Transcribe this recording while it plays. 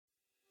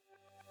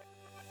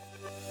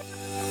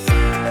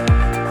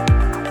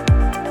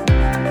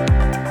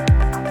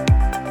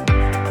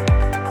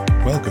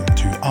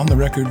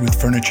Record with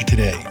Furniture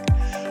Today,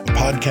 a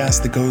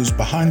podcast that goes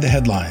behind the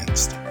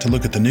headlines to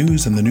look at the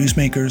news and the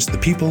newsmakers, the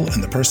people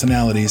and the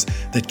personalities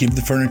that give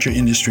the furniture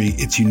industry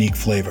its unique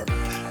flavor.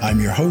 I'm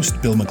your host,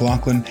 Bill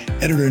McLaughlin,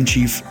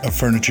 Editor-in-Chief of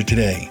Furniture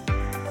Today.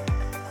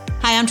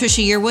 Hi, I'm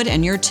Tricia Yearwood,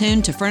 and you're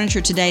tuned to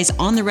Furniture Today's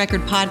On the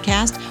Record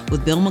podcast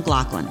with Bill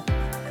McLaughlin.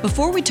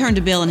 Before we turn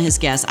to Bill and his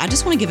guests, I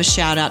just want to give a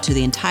shout out to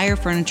the entire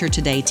Furniture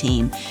Today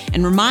team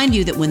and remind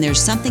you that when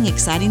there's something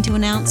exciting to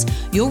announce,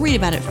 you'll read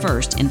about it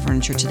first in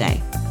Furniture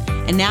Today.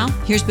 And now,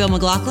 here's Bill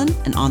McLaughlin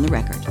and On the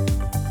Record.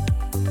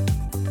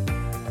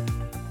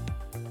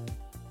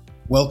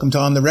 Welcome to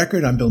On the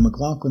Record. I'm Bill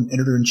McLaughlin,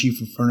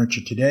 Editor-in-Chief of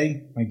Furniture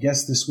Today. My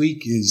guest this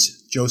week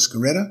is Joe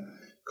Scaretta,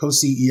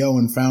 co-CEO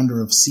and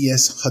founder of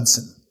CS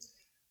Hudson.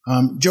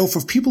 Joe,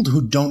 for people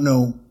who don't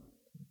know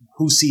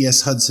who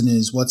CS Hudson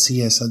is, what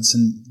CS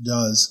Hudson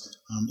does,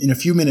 in a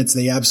few minutes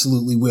they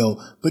absolutely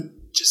will. But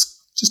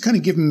just kind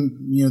of give them,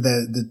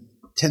 the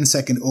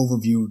 10-second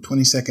overview,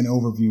 20-second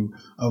overview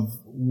of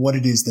what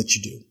it is that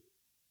you do.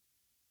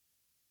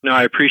 No,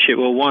 I appreciate it.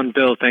 Well, one,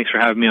 Bill, thanks for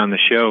having me on the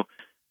show.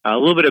 A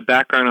little bit of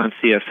background on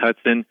CS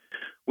Hudson.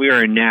 We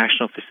are a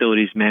national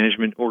facilities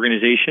management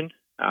organization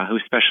who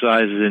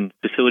specializes in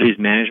facilities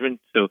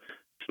management, so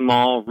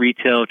small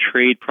retail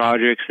trade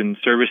projects and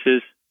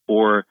services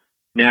for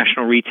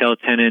national retail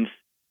tenants,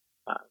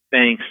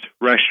 banks,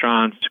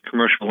 restaurants,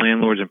 commercial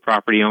landlords, and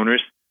property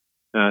owners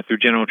through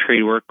general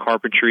trade work,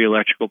 carpentry,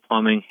 electrical,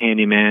 plumbing,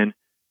 handyman,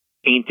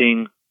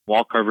 painting,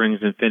 wall coverings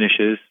and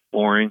finishes,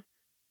 flooring.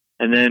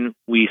 And then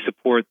we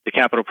support the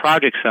capital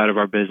project side of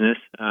our business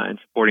in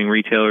supporting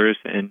retailers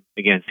and,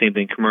 again, same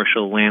thing,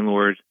 commercial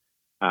landlords,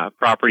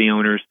 property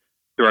owners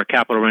through our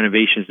capital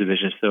renovations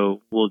division.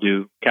 So we'll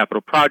do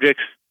capital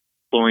projects,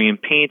 flooring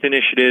and paint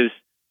initiatives,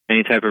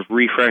 any type of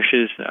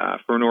refreshes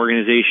for an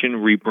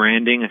organization,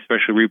 rebranding,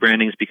 especially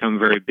rebranding has become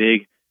very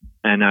big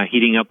and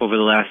heating up over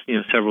the last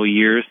several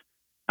years.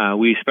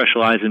 We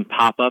specialize in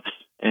pop-ups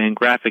and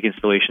graphic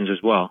installations as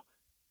well,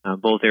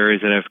 both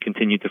areas that have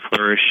continued to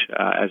flourish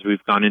as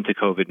we've gone into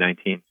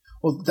COVID-19.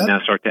 Well, that,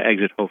 now start to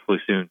exit hopefully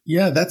soon.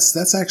 Yeah,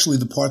 that's actually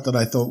the part that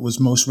I thought was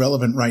most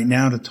relevant right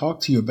now to talk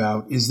to you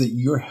about, is that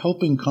you're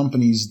helping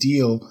companies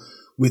deal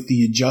with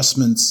the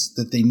adjustments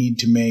that they need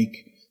to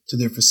make to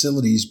their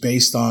facilities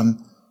based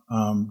on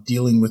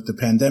dealing with the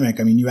pandemic.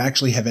 I mean, you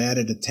actually have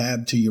added a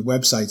tab to your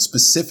website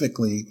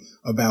specifically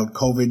about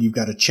COVID. You've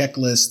got a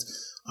checklist.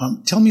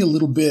 Tell me a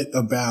little bit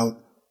about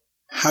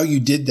how you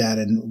did that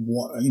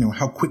and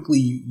how quickly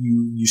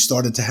you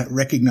started to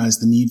recognize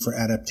the need for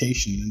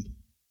adaptation.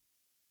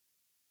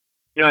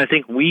 I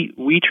think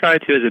we try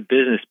to, as a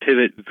business,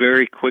 pivot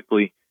very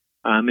quickly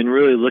and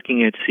really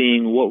looking at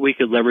seeing what we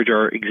could leverage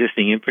our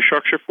existing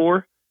infrastructure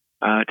for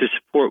to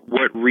support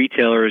what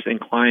retailers and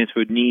clients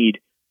would need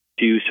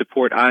to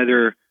support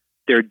either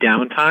their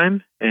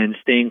downtime and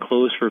staying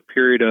closed for a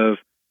period of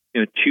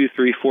 2,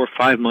 3, 4,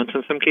 5 months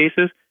in some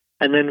cases,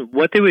 and then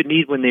what they would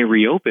need when they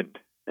reopened,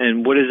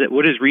 and what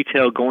is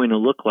retail going to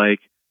look like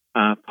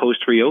post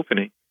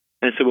reopening.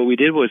 And so what we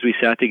did was we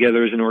sat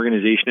together as an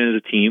organization and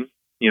as a team.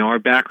 Our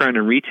background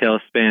in retail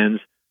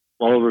spans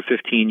well over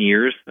 15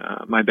 years.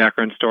 My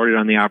background started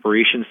on the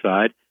operations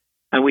side,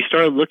 and we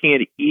started looking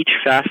at each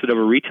facet of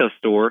a retail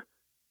store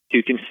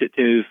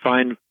to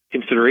find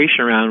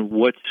consideration around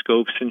what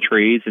scopes and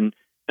trades and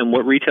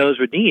what retailers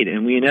would need.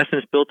 And we, in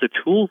essence, built a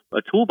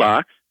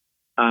toolbox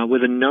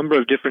with a number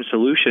of different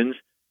solutions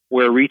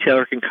where a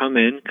retailer can come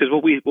in. Because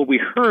what we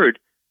heard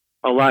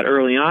a lot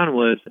early on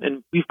was,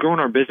 and we've grown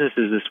our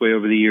businesses this way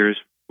over the years,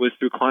 was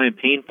through client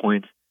pain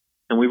points.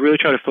 And we really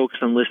try to focus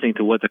on listening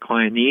to what the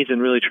client needs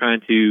and really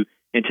trying to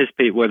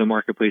anticipate where the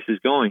marketplace is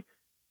going.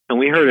 And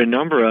we heard a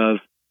number of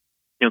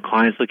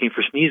clients looking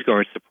for sneeze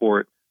guard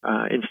support,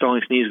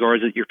 installing sneeze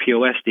guards at your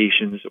POS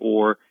stations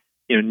or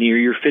near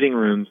your fitting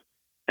rooms.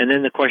 And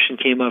then the question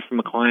came up from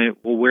a client,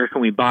 well, where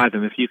can we buy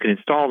them? If you can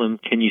install them,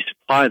 can you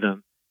supply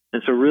them?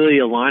 And so really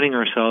aligning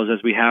ourselves,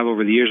 as we have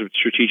over the years with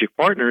strategic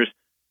partners,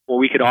 where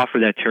we could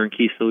offer that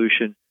turnkey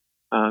solution.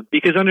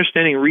 Because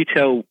understanding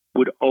retail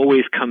would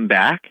always come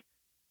back,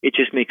 it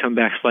just may come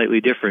back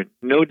slightly different.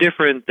 No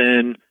different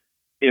than,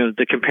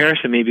 the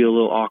comparison may be a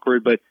little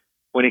awkward, but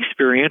when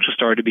experiential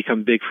started to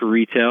become big for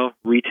retail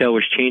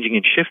was changing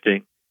and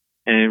shifting.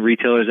 And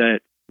retailers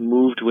that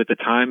moved with the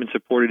time and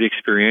supported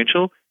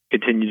experiential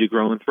continued to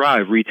grow and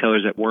thrive.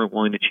 Retailers that weren't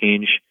willing to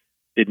change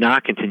did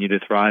not continue to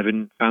thrive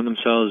and found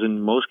themselves,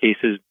 in most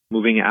cases,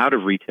 moving out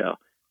of retail.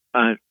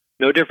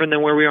 No different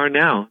than where we are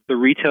now. The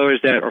retailers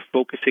that are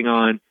focusing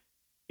on,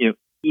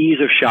 ease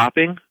of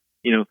shopping,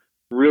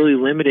 really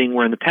limiting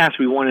where in the past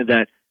we wanted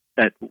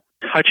that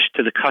touch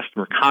to the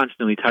customer,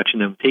 constantly touching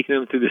them, taking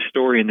them through the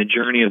story and the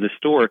journey of the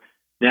store.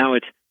 Now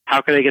it's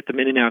how can I get them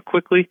in and out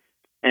quickly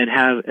and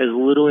have as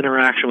little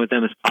interaction with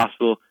them as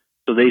possible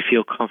so they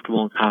feel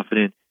comfortable and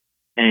confident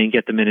and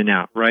get them in and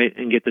out, right?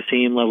 And get the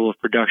same level of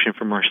production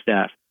from our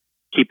staff.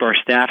 Keep our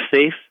staff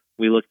safe.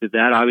 We looked at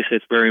that. Obviously,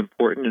 it's very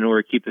important in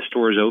order to keep the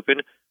stores open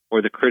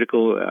or the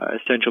critical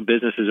essential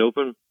businesses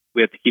open.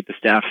 We have to keep the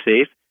staff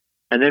safe.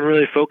 And then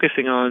really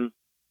focusing on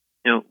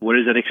what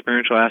does that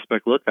experiential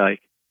aspect look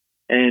like?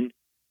 And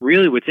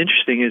really what's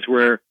interesting is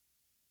where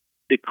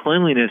the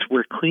cleanliness,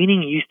 where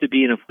cleaning used to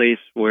be in a place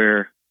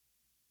where,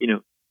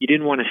 you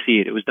didn't want to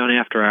see it. It was done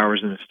after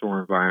hours in a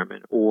store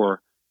environment,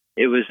 or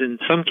it was in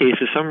some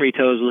cases, some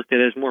retailers looked at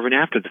it as more of an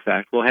after the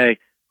fact. Well, hey,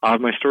 I'll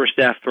have my store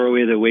staff throw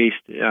away the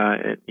waste,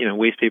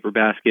 waste paper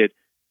basket,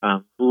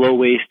 low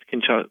waste,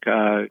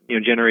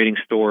 generating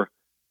store.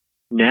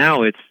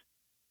 Now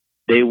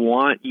they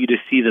want you to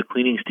see the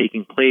cleanings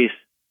taking place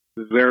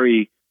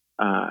very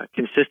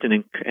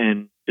consistent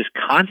and just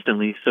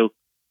constantly, so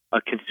a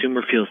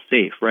consumer feels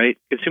safe, right?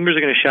 Consumers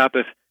are going to shop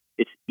if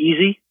it's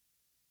easy.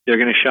 They're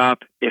going to shop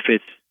if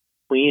it's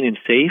clean and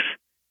safe.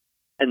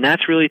 And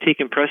that's really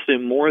taken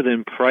precedent more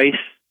than price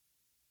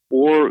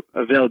or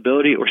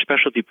availability or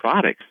specialty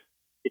products.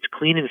 It's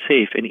clean and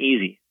safe and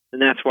easy.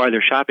 And that's why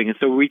they're shopping. And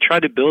so we try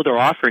to build our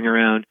offering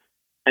around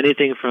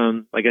anything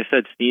from, like I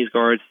said, sneeze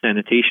guards,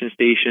 sanitation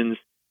stations,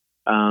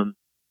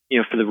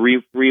 for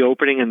the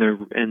reopening and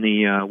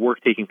the work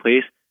taking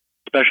place,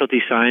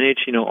 specialty signage,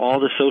 all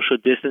the social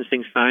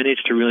distancing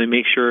signage to really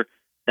make sure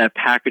that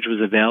package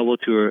was available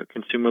to a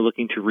consumer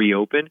looking to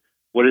reopen.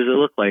 What does it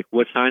look like?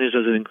 What signage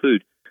does it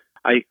include?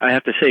 I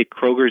have to say,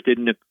 Kroger's did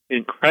an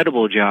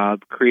incredible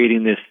job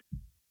creating this.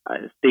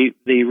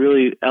 They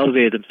really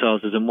elevated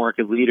themselves as a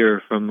market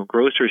leader from a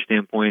grocer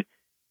standpoint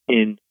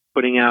in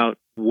putting out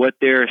what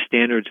their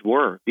standards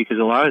were, because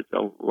a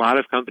lot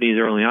of companies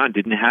early on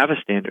didn't have a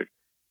standard.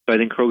 So I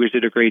think Kroger's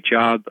did a great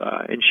job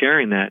in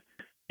sharing that.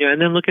 And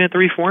then looking at the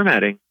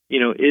reformatting,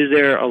 is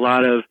there a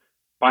lot of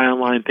buy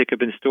online, pick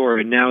up in store,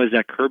 and now is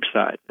that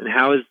curbside? And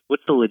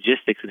what's the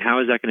logistics and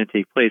how is that going to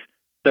take place?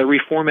 The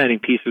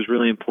reformatting piece was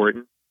really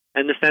important.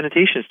 And the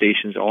sanitation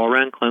stations, all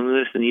around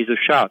cleanliness and ease of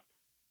shop.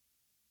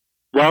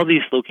 While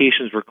these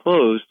locations were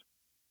closed,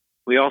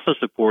 we also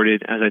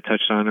supported, as I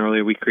touched on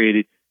earlier, we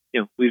created,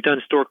 we've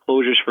done store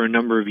closures for a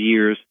number of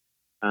years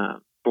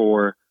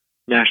for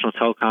national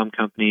telecom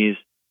companies,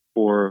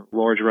 for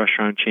large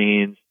restaurant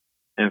chains,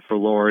 and for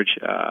large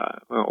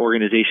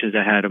organizations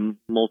that had a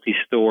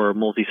multi-store,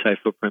 multi-site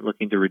footprint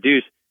looking to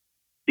reduce.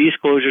 These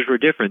closures were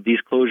different. These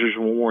closures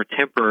were more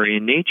temporary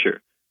in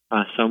nature.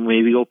 Some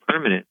maybe go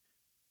permanent.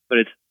 But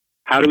it's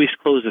how do we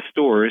close the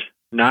stores,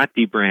 not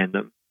debrand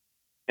them?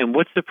 And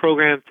what's the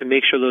program to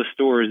make sure those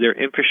stores, their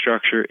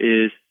infrastructure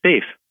is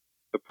safe?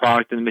 The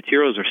product and the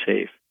materials are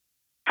safe.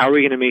 How are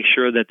we going to make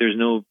sure that there's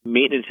no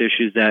maintenance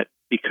issues that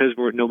because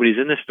nobody's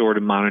in the store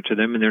to monitor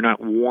them and they're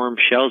not warm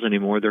shells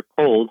anymore, they're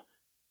cold?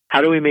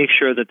 How do we make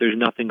sure that there's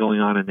nothing going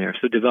on in there?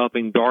 So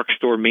developing dark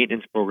store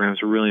maintenance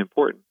programs are really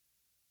important.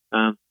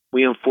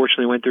 We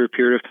unfortunately went through a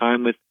period of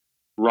time with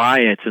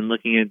riots and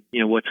looking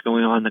at what's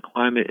going on in the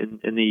climate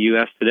in the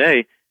U.S.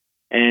 today,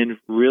 and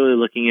really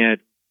looking at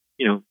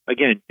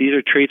again, these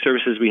are trade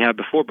services we had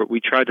before, but we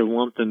tried to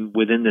lump them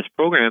within this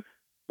program: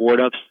 board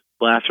ups,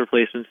 glass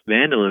replacements,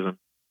 vandalism.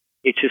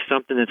 It's just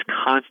something that's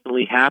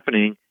constantly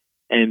happening,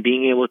 and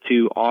being able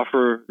to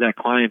offer that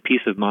client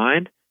peace of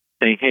mind,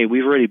 saying, "Hey,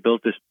 we've already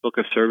built this book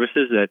of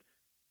services that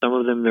some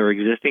of them they're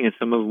existing, and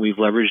some of them we've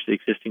leveraged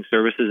existing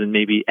services and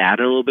maybe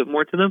added a little bit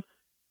more to them."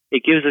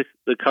 It gives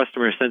the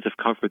customer a sense of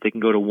comfort. They can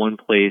go to one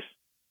place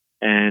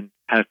and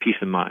have peace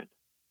of mind.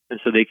 And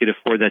so they could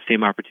afford that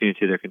same opportunity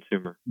to their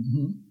consumer.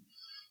 Mm-hmm.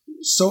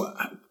 So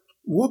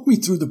walk me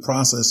through the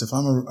process. If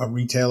I'm a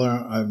retailer,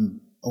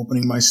 I'm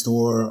opening my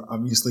store.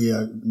 Obviously,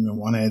 I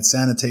want to add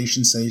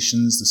sanitation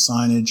stations, the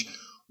signage.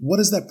 What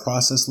does that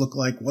process look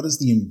like? What does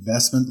the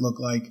investment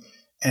look like?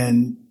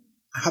 And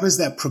how does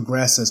that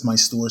progress as my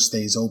store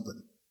stays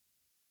open?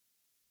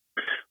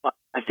 Well,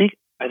 I think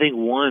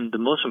the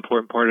most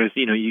important part is,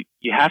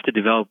 you have to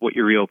develop what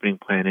your reopening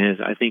plan is.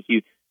 I think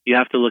you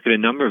have to look at a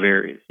number of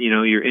areas.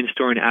 Your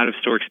in-store and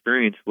out-of-store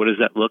experience. What does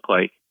that look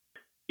like?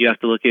 You have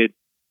to look at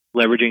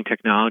leveraging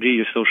technology,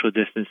 your social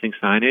distancing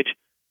signage,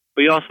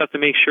 but you also have to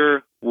make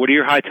sure, what are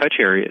your high-touch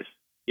areas?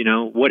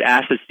 What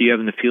assets do you have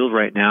in the field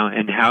right now,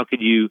 and how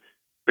could you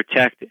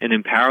protect and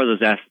empower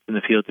those assets in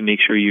the field to make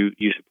sure you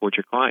support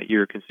your client,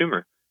 your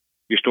consumer?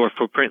 Your store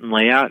footprint and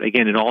layout,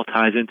 again, it all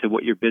ties into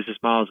what your business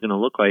model is going to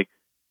look like.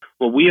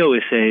 What we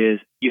always say is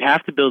you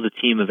have to build a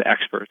team of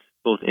experts,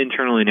 both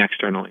internally and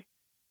externally.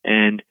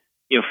 And,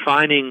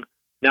 finding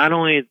not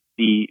only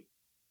the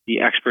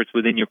experts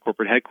within your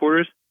corporate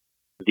headquarters,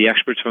 but the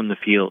experts from the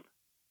field,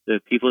 the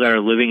people that are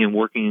living and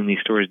working in these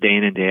stores day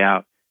in and day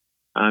out.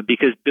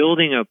 Because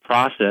building a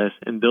process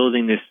and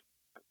building this,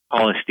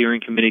 call it a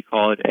steering committee,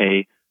 call it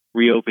a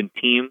reopen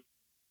team,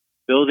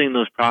 building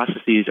those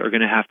processes are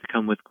going to have to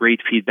come with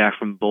great feedback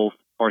from both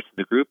parts of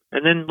the group.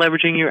 And then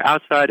leveraging your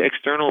outside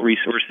external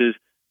resources,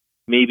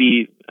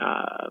 maybe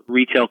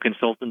retail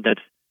consultant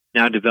that's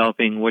now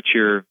developing what's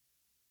your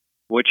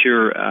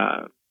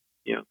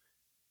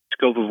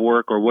scope of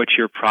work or what's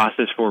your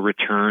process for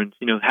returns.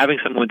 Having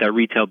someone with that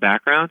retail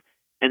background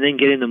and then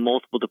getting the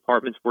multiple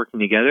departments working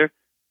together,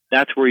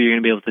 that's where you're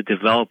going to be able to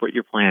develop what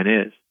your plan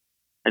is.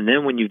 And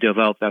then when you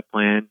develop that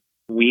plan,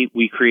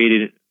 we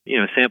created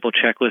a sample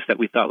checklist that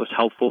we thought was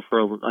helpful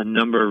for a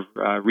number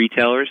of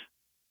retailers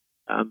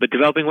but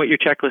developing what your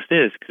checklist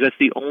is, because that's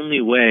the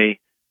only way,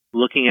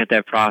 looking at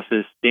that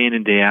process day in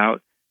and day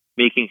out,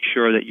 making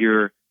sure that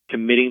you're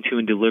committing to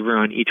and delivering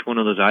on each one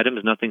of those items,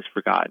 nothing's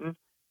forgotten.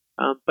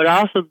 But I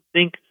also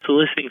think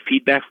soliciting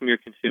feedback from your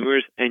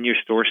consumers and your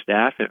store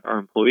staff and our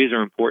employees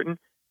are important,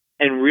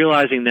 and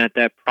realizing that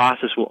that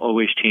process will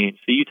always change.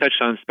 So you touched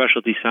on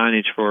specialty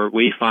signage for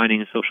wayfinding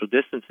and social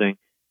distancing.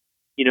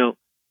 You know,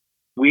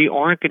 we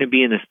aren't going to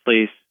be in this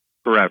place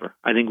forever.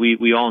 I think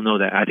we all know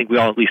that. I think we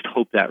all at least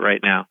hope that right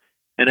now.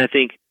 And I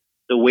think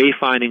the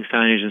wayfinding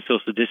signage and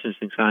social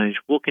distancing signage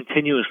will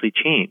continuously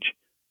change.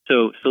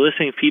 So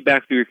soliciting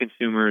feedback from your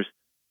consumers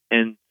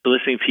and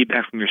soliciting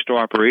feedback from your store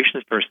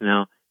operations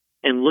personnel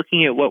and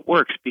looking at what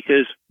works,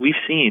 because we've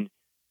seen,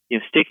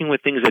 sticking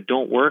with things that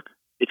don't work,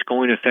 it's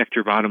going to affect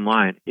your bottom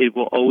line. It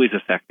will always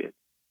affect it.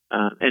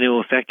 And it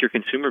will affect your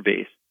consumer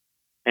base.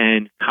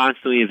 And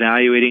constantly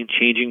evaluating,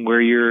 changing where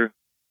your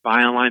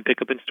buy online,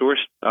 pick up in store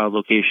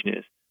location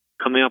is,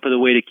 coming up with a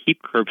way to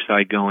keep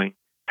curbside going.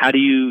 How do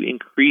you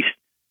increase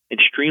and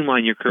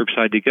streamline your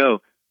curbside to go?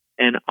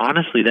 And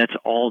honestly, that's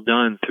all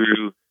done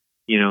through,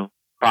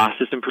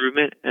 process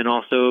improvement and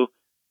also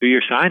through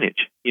your signage,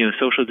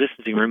 social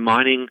distancing,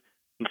 reminding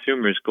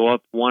consumers, go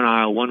up one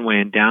aisle one way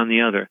and down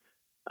the other.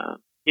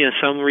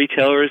 Some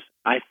retailers,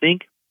 I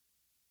think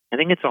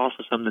it's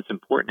also something that's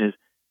important is,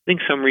 I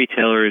think some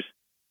retailers,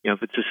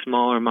 if it's a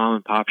smaller mom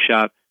and pop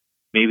shop,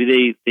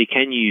 maybe they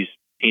can use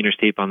painter's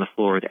tape on the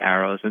floor with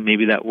arrows, and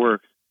maybe that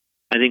works.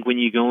 I think when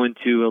you go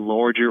into a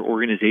larger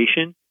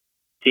organization,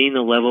 seeing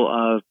the level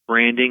of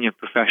branding and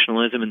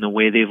professionalism and the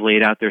way they've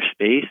laid out their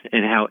space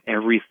and how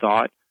every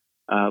thought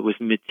was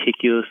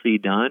meticulously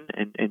done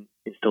and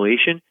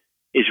installation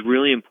is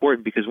really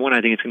important, because one,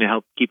 I think it's going to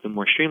help keep them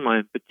more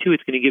streamlined, but two,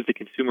 it's going to give the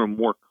consumer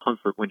more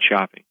comfort when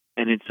shopping.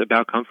 And it's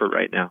about comfort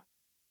right now.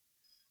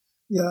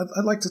 Yeah,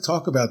 I'd like to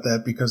talk about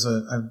that, because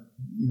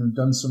I've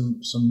done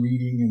some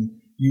reading,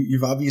 and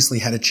you've obviously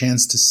had a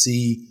chance to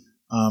see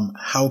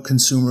how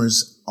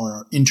consumers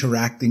are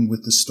interacting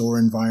with the store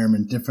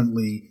environment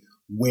differently,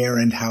 where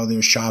and how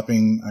they're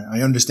shopping.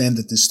 I understand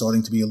that there's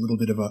starting to be a little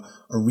bit of a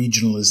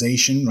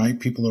regionalization, right?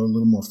 People are a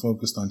little more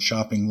focused on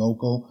shopping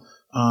local.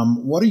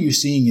 What are you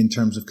seeing in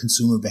terms of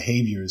consumer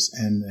behaviors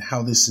and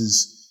how this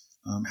is,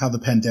 how the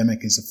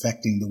pandemic is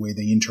affecting the way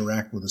they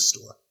interact with a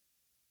store?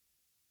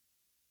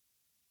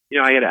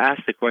 I got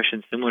asked a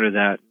question similar to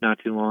that not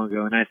too long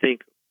ago, and I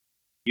think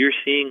you're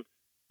seeing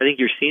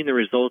the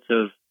results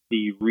of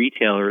the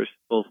retailers,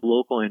 both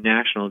local and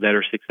national, that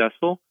are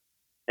successful.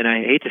 And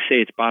I hate to say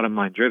it's bottom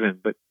line driven,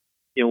 but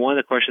one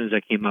of the questions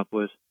that came up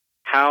was,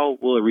 how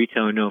will a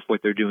retailer know if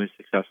what they're doing is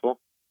successful?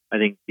 I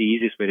think the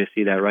easiest way to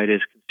see that, right,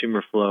 is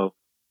consumer flow,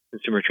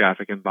 consumer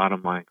traffic, and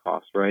bottom line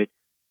cost, right?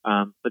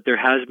 But there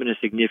has been a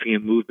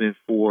significant movement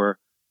for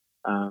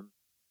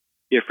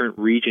different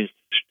regions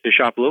to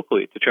shop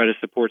locally, to try to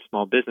support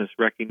small business,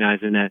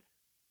 recognizing that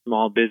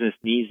small business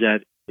needs that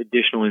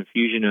additional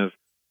infusion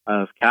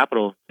of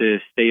capital to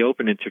stay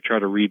open and to try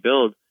to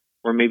rebuild,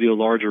 or maybe a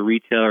larger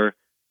retailer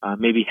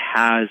maybe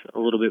has a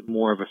little bit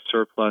more of a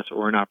surplus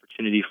or an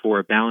opportunity for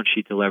a balance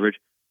sheet to leverage,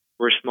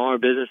 where a smaller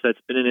business that's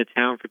been in a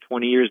town for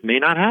 20 years may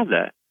not have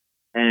that.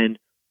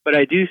 But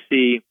I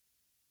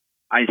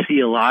see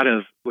a lot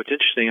of, what's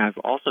interesting, I've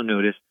also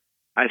noticed,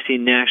 I've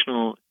seen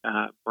national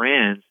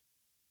brands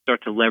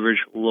start to leverage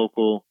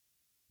local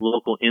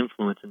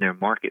influence in their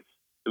markets.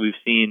 So we've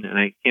seen, and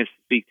I can't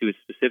speak to it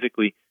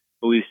specifically,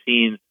 but we've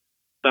seen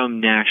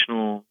some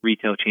national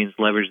retail chains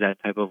leverage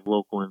that type of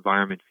local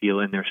environment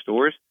feel in their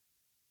stores,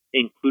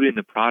 including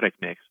the product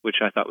mix, which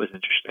I thought was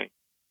interesting.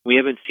 We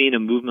haven't seen a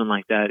movement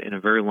like that in a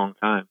very long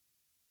time.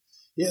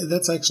 Yeah,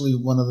 that's actually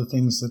one of the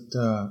things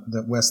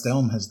that West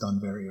Elm has done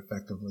very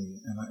effectively.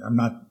 And I'm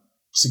not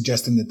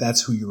suggesting that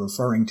that's who you're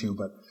referring to,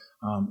 but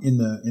in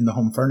the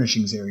home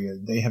furnishings area,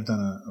 they have done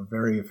a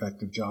very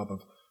effective job of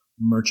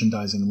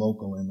merchandising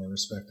local in their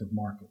respective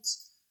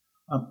markets.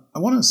 I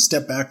want to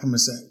step back from a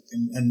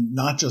second and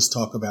not just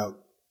talk about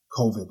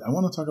COVID. I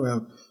want to talk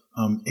about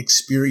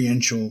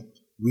experiential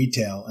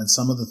retail and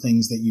some of the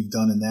things that you've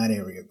done in that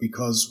area,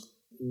 because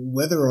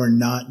whether or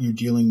not you're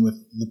dealing with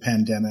the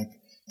pandemic,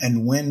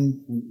 and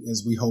when,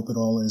 as we hope it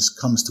all is,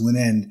 comes to an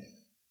end,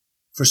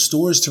 for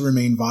stores to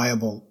remain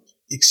viable,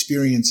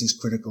 experience is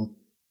critical.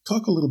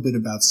 Talk a little bit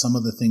about some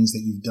of the things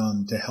that you've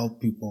done to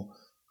help people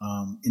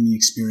in the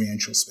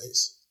experiential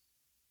space.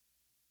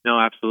 No,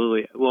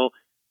 absolutely. Well,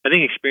 I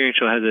think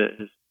experiential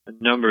has a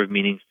number of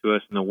meanings to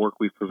us in the work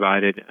we've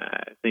provided.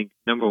 I think,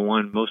 number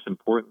one, most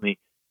importantly,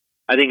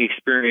 I think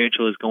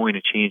experiential is going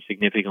to change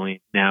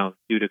significantly now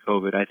due to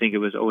COVID. I think it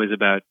was always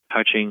about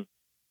touching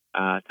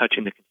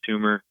the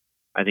consumer.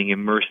 I think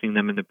immersing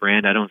them in the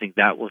brand. I don't think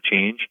that will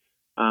change.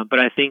 But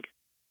I think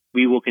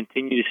we will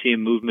continue to see a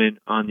movement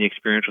on the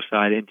experiential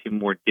side into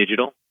more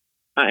digital.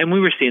 And we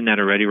were seeing that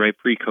already, right,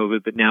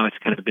 pre-COVID, but now it's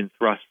kind of been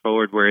thrust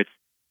forward where it's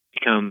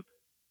become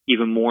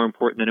even more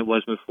important than it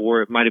was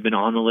before. It might have been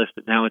on the list,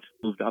 but now it's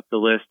moved up the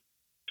list.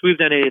 So we've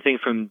done anything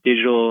from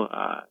digital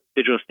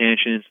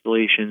stanchion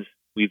installations.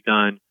 We've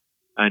done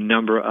a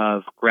number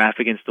of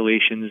graphic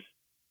installations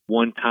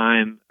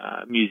one-time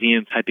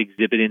museum type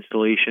exhibit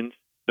installations.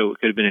 So it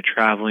could have been a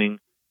traveling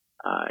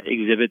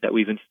exhibit that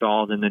we've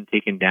installed and then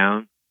taken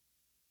down.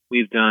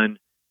 We've done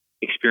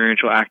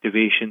experiential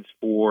activations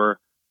for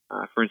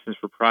instance,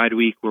 for Pride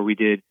Week, where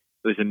it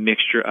was a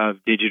mixture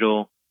of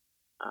digital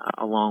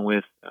along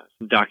with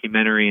some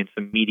documentary and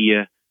some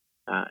media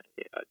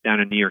down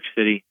in New York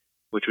City,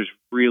 which was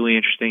really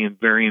interesting and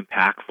very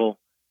impactful.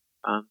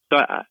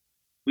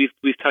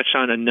 We've touched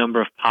on a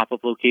number of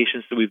pop-up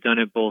locations, so we've done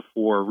it both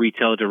for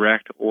retail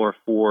direct or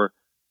for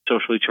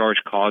socially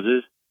charged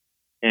causes.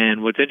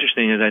 And what's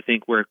interesting is I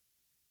think where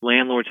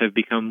landlords have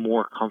become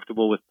more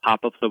comfortable with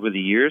pop-ups over the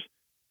years,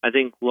 I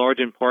think large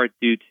in part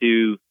due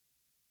to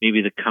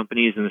maybe the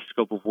companies and the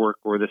scope of work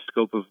or the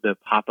scope of the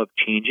pop-up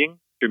changing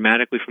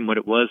dramatically from what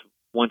it was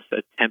once a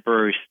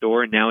temporary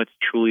store. Now it's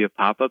truly a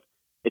pop-up.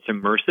 It's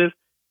immersive.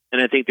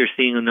 And I think they're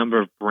seeing a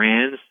number of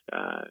brands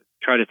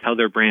try to tell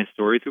their brand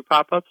story through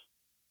pop-ups.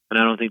 And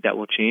I don't think that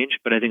will change.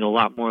 But I think a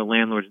lot more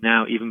landlords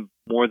now, even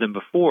more than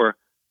before,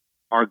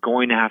 are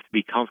going to have to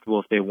be comfortable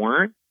if they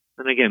weren't.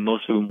 And again,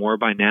 most of them were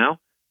by now,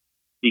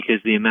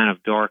 because the amount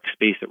of dark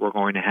space that we're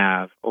going to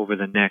have over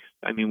the next,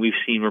 we've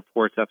seen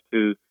reports up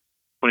to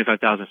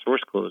 25,000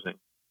 stores closing.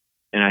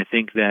 And I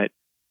think that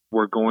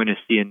we're going to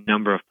see a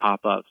number of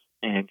pop-ups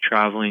and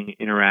traveling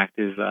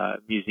interactive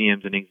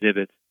museums and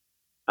exhibits.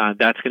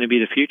 That's going to be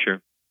the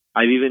future.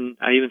 I even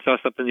saw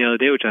something the other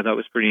day, which I thought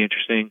was pretty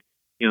interesting.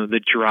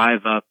 The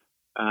drive-up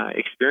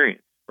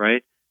experience,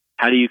 right?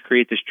 How do you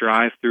create this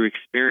drive-through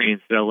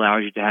experience that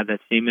allows you to have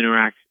that same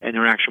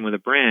interaction with a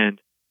brand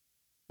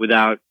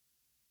without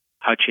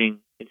touching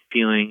and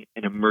feeling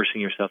and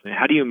immersing yourself in it?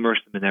 How do you immerse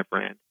them in that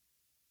brand?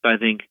 So I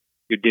think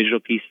your digital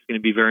piece is going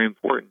to be very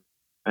important.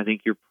 I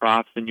think your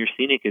props and your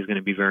scenic is going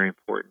to be very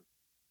important.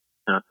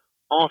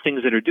 All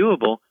things that are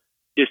doable,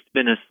 just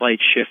been a slight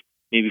shift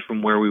maybe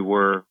from where we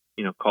were,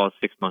 call it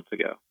 6 months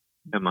ago,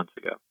 10 months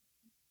ago.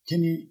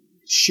 Can you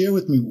share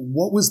with me,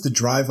 what was the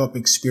drive-up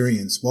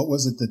experience? What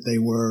was it that they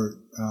were,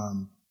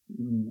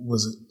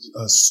 was it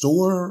a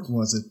store?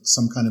 Was it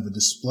some kind of a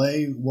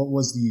display? What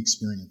was the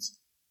experience?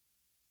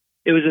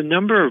 It was a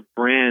number of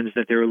brands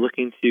that they were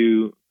looking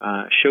to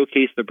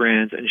showcase the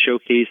brands and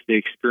showcase the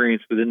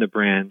experience within the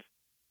brands.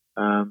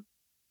 And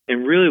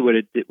really what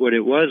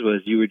it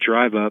was you would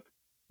drive up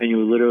and you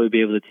would literally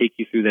be able to take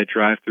you through that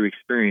drive-through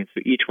experience.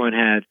 So each one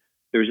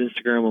there was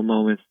Instagrammable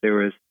moments, there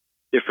was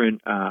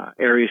different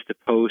areas to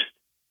post.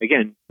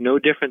 Again, no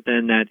different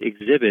than that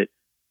exhibit,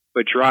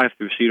 but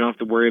drive-through. So you don't have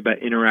to worry about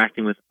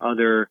interacting with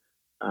other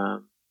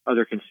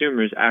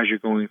consumers as you're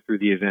going through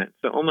the event.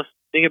 So almost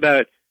think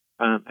about,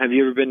 have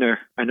you ever been there?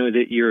 I know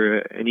that you're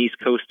an East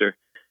Coaster.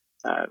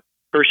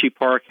 Hershey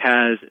Park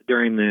has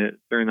during the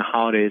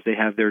holidays, they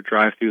have their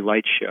drive-through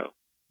light show.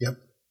 Yep.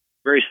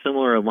 Very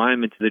similar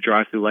alignment to the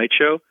drive-through light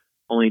show,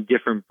 only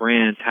different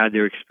brands had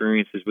their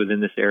experiences within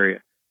this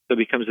area. So it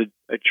becomes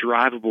a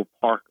drivable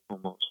park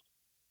almost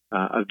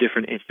of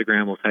different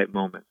Instagrammable type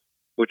moments,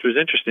 which was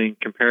interesting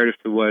comparative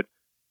to what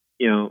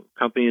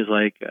companies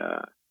like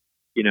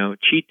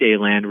Cheat Day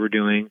Land were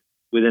doing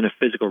within a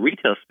physical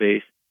retail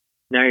space.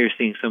 Now you're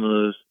seeing some of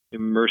those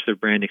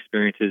immersive brand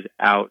experiences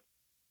out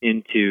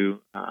into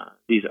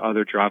these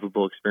other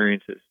drivable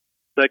experiences.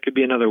 So that could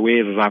be another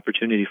wave of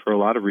opportunity for a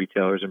lot of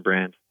retailers and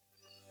brands.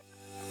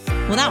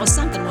 Well, that was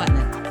something, wasn't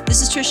it?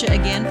 This is Trisha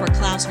again for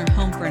Klausner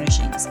Home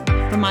Furnishings.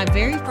 From my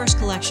very first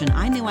collection,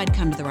 I knew I'd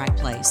come to the right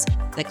place,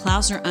 that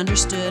Klausner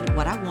understood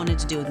what I wanted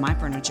to do with my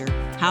furniture,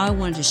 how I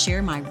wanted to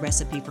share my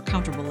recipe for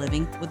comfortable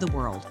living with the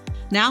world.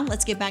 Now,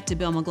 let's get back to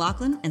Bill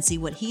McLaughlin and see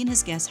what he and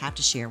his guests have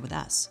to share with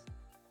us.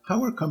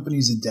 How are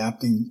companies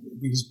adapting?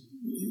 Because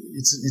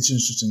it's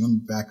interesting. Let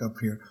me back up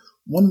here.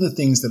 One of the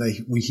things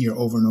that we hear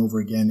over and over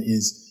again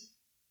is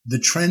the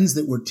trends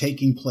that were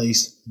taking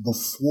place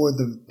before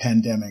the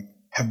pandemic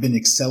have been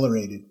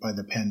accelerated by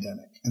the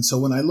pandemic. And so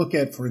when I look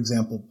at, for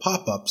example,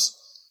 pop-ups,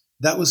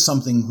 that was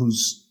something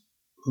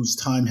whose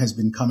time has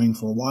been coming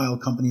for a while.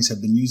 Companies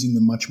have been using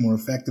them much more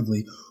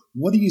effectively.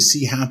 What do you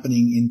see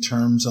happening in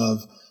terms of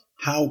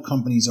how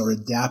companies are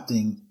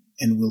adapting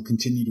and will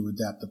continue to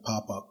adapt to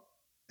pop-up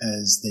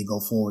as they go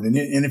forward? And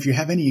if you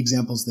have any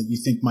examples that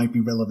you think might be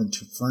relevant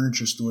to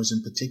furniture stores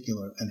in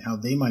particular and how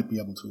they might be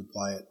able to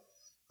apply it,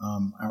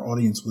 our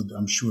audience would,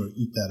 I'm sure,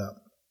 eat that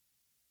up.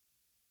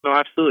 No,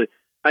 absolutely.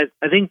 I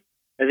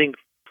think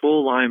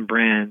full line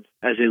brands,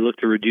 as they look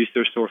to reduce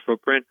their store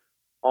footprint,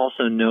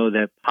 also know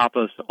that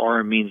pop-ups are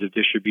a means of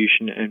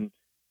distribution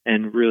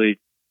and really,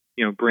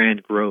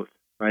 brand growth,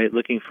 right?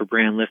 Looking for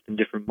brand lift in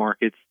different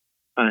markets.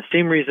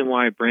 Same reason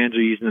why brands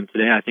are using them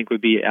today, I think,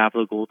 would be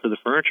applicable to the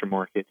furniture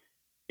market.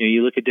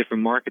 You look at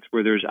different markets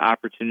where there's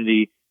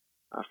opportunity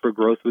for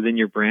growth within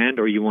your brand,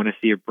 or you want to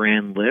see a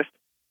brand lift.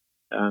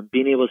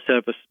 Being able to set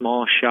up a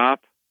small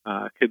shop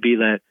could be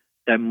that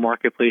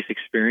marketplace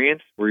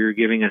experience where you're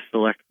giving a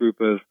select group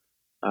of,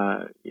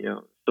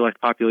 select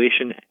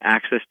population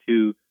access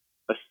to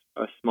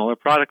a smaller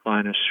product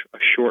line, a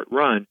short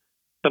run,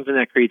 something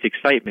that creates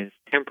excitement.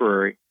 It's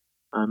temporary.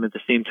 At the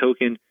same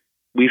token,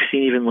 we've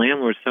seen even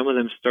landlords, some of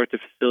them start to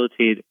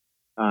facilitate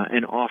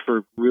and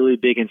offer really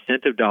big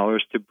incentive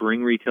dollars to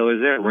bring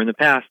retailers there. Where in the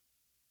past,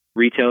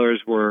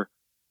 retailers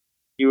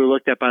you were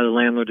looked at by the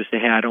landlord to say,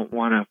 "Hey, I don't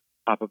want a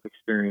pop-up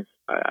experience.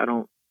 I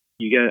don't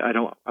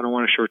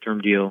want a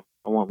short-term deal.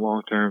 I want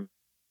long-term."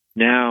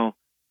 Now,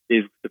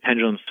 the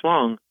pendulum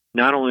swung.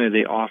 Not only are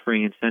they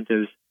offering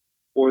incentives,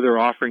 or they're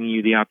offering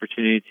you the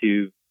opportunity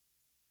to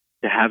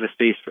have a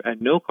space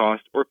at no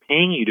cost, or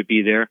paying you to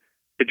be there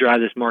to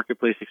drive this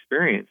marketplace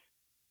experience.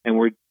 And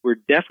we're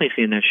definitely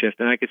seeing that shift.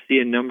 And I could see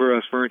a number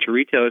of furniture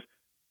retailers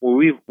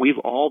where we've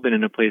all been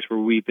in a place where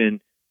we've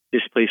been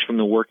displaced from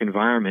the work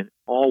environment,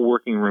 all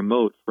working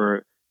remote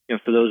for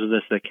those of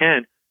us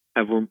that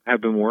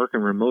have been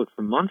working remote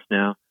for months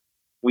now.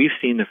 We've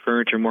seen the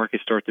furniture market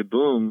start to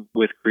boom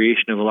with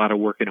creation of a lot of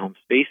work at home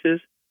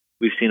spaces.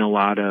 We've seen a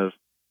lot of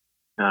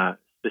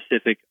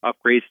specific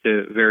upgrades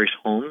to various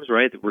homes,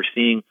 right? We're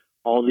seeing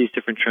all these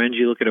different trends.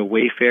 You look at a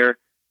Wayfair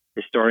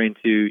is starting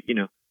to,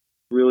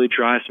 really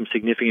drive some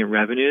significant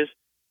revenues.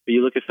 But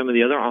you look at some of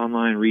the other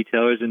online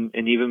retailers and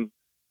even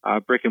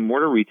brick and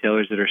mortar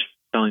retailers that are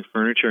selling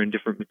furniture and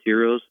different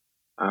materials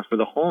for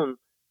the home,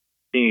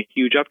 seeing a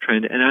huge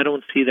uptrend. And I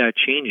don't see that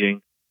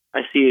changing.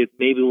 I see it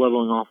maybe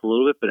leveling off a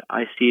little bit, but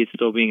I see it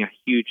still being a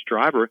huge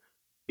driver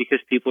because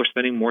people are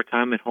spending more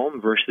time at home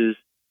versus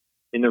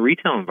in the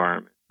retail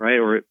environment, right?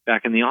 Or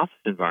back in the office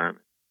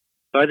environment.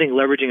 So I think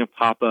leveraging a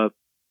pop-up,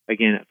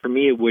 again, for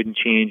me, it wouldn't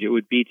change. It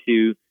would be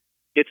to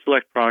get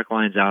select product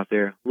lines out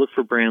there, look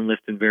for brand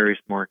lift in various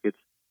markets,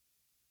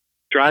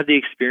 drive the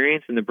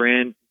experience and the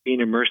brand,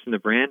 being immersed in the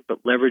brand,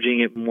 but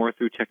leveraging it more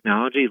through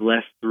technology,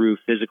 less through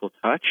physical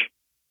touch,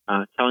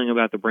 telling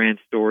about the brand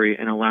story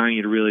and allowing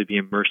you to really be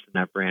immersed in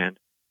that brand,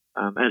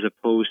 as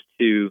opposed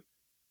to,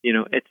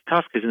 it's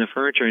tough because in the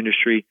furniture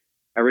industry,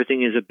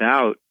 everything is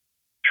about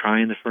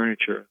trying the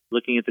furniture,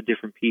 looking at the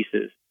different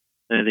pieces.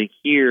 And I think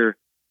here,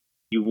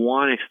 you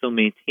want to still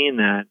maintain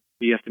that,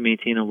 but you have to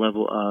maintain a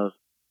level of,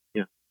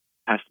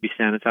 has to be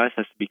sanitized,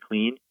 has to be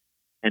clean,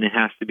 and it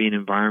has to be an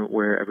environment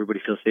where everybody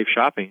feels safe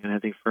shopping. And I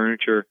think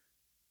furniture,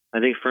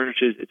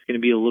 it's going to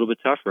be a little bit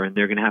tougher, and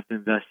they're going to have to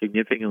invest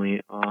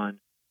significantly on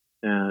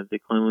the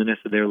cleanliness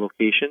of their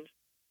locations.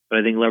 But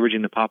I think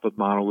leveraging the pop-up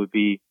model would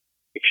be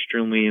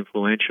extremely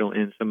influential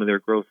in some of their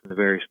growth in the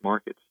various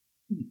markets.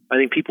 I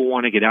think people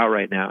want to get out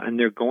right now, and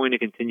they're going to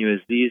continue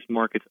as these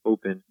markets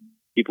open.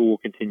 People will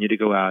continue to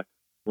go out.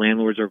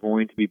 Landlords are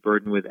going to be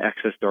burdened with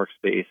excess dark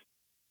space,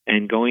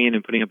 and going in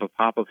and putting up a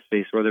pop-up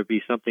space, whether it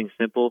be something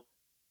simple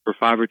for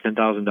 $5,000 or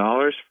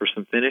 $10,000 for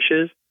some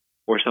finishes,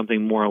 or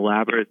something more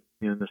elaborate,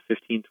 in the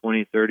 $15,000,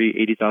 $20,000,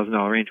 $30,000,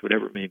 $80,000 range,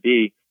 whatever it may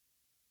be.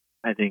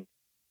 I think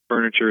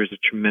furniture is a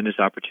tremendous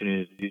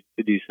opportunity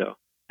to do so.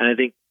 And I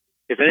think,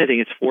 if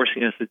anything, it's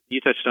forcing us, as you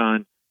touched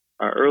on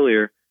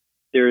earlier,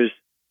 there's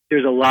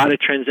a lot of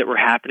trends that were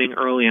happening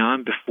early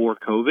on before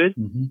COVID,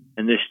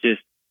 and this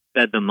just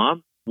sped them up.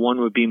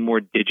 One would be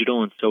more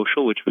digital and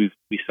social, which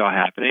we saw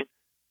happening.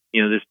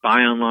 This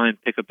buy online,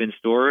 pick up in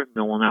store.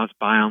 No one now, it's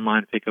buy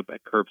online, pick up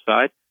at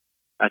curbside.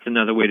 That's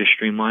another way to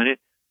streamline it.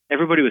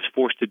 Everybody was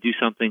forced to do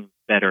something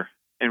better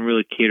and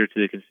really cater to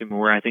the consumer,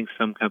 where I think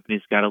some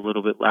companies got a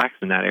little bit lax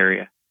in that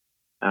area,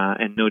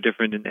 and no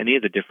different in any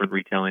of the different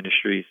retail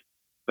industries.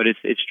 But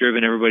it's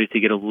driven everybody to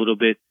get a little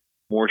bit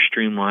more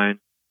streamlined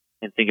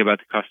and think about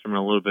the customer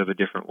in a little bit of a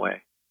different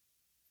way.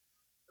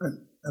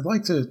 I'd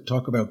like to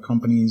talk about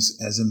companies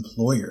as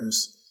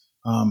employers.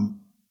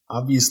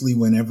 Obviously,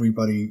 when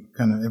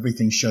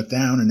everything shut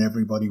down and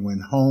everybody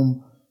went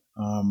home,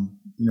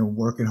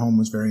 work at home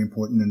was very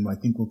important, and I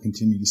think we'll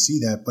continue to see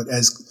that. But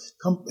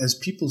as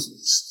people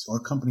or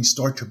companies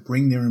start to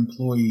bring their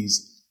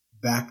employees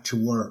back to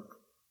work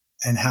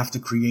and have to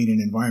create an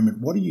environment,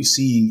 what are you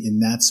seeing in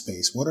that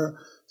space? What are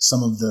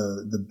some of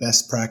the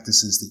best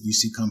practices that you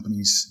see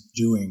companies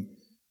doing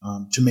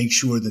to make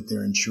sure that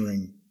they're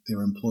ensuring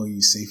their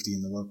employees' safety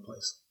in the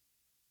workplace?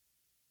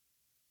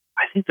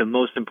 I think the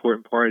most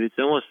important part, it's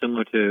almost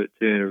similar to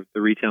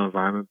the retail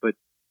environment, but,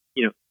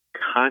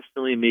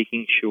 constantly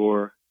making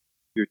sure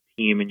your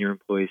team and your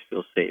employees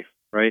feel safe,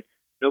 right?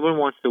 No one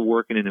wants to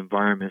work in an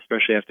environment,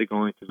 especially after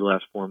going through the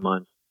last 4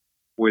 months,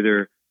 where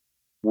they're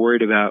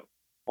worried about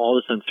all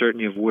this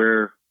uncertainty of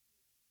where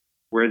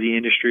the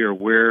industry or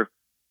where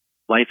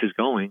life is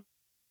going.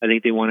 I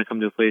think they want to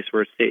come to a place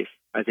where it's safe.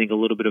 I think a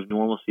little bit of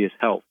normalcy has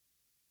helped,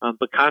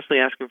 but constantly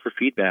asking for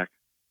feedback.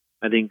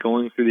 I think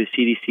going through the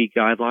CDC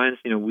guidelines,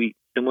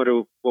 similar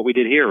to what we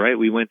did here, right?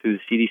 We went through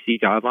the CDC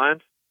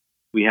guidelines.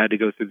 We had to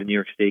go through the New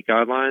York State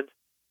guidelines.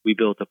 We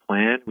built a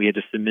plan. We had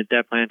to submit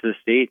that plan to the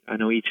state. I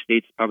know each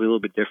state's probably a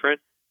little bit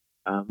different.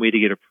 We had to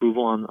get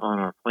approval on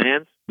our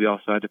plans. We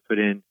also had to put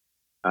in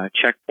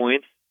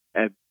checkpoints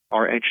at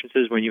our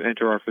entrances when you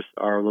enter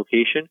our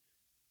location,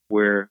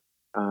 where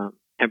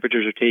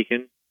temperatures are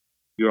taken.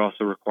 You're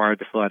also required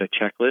to fill out a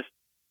checklist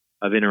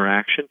of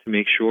interaction to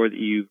make sure that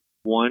you,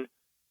 one,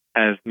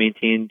 have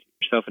maintained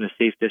yourself in a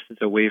safe distance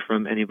away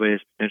from anybody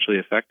that's potentially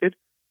affected,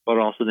 but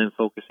also then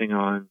focusing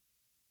on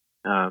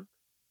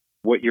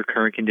what your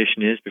current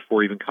condition is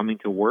before even coming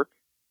to work,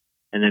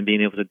 and then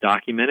being able to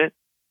document it.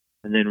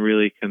 and then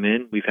really come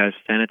in. We've had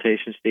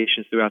sanitation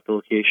stations throughout the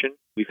location.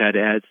 We've had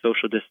to add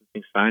social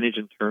distancing signage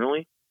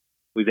internally.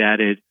 We've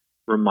added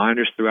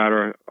reminders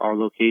throughout our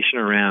location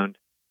around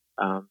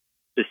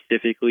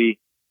specifically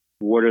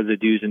what are the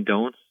do's and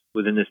don'ts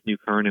within this new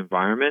current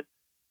environment.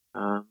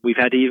 We've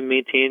had to even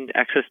maintain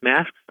excess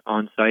masks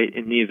on site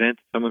in the event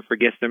someone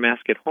forgets their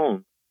mask at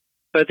home.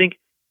 So I think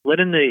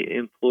letting the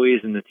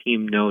employees and the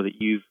team know that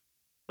you've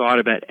thought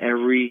about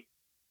every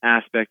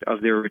aspect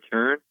of their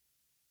return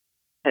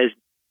has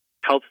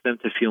helped them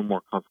to feel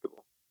more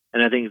comfortable.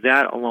 And I think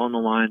that along the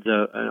lines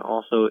of and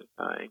also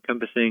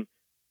encompassing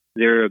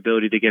their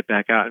ability to get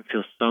back out and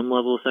feel some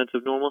level of sense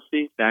of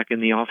normalcy back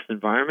in the office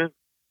environment,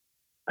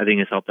 I think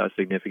has helped out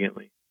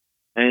significantly.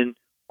 And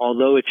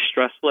although it's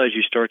stressful as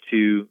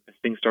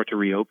things start to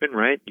reopen,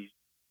 right? It's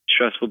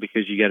stressful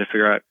because you got to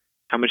figure out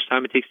how much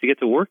time it takes to get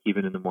to work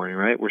even in the morning,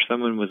 right? Where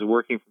someone was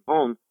working from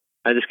home.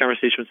 I had this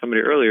conversation with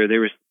somebody earlier.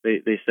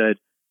 They said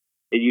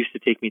it used to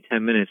take me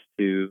 10 minutes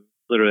to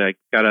literally,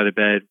 I got out of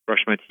bed,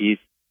 brushed my teeth,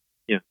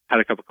 had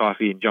a cup of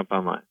coffee and jump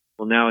online.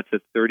 Well, now it's a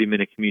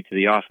 30-minute commute to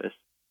the office.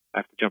 I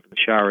have to jump in the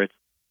shower.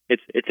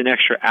 It's an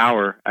extra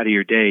hour out of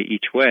your day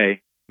each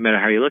way, no matter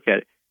how you look at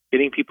it.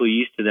 Getting people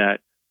used to that,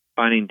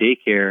 finding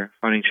daycare,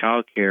 finding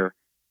childcare,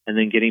 and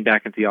then getting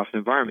back into the office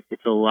environment.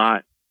 It's a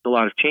lot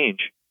of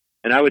change.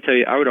 And I would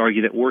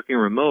argue that working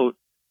remote,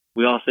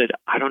 we all said,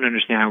 I don't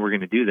understand how we're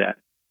going to do that.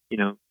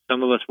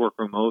 Some of us work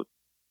remote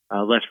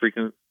less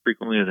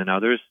frequently than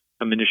others.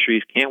 Some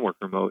industries can't work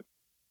remote.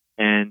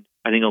 And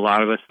I think a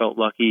lot of us felt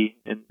lucky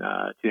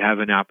to have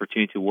an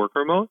opportunity to work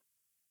remote.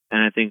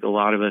 And I think a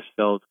lot of us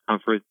felt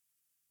comfort,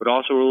 but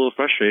also were a little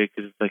frustrated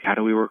because it's like, how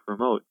do we work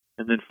remote?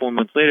 And then 4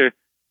 months later,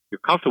 you're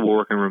comfortable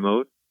working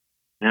remote.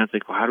 And now it's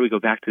like, well, how do we go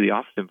back to the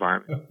office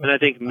environment? And I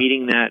think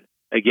meeting that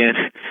again,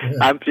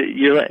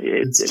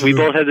 we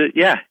both had it.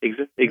 Yeah,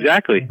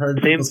 exactly. I've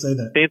heard people say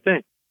that. Same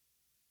thing.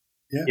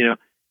 Yeah.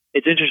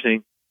 It's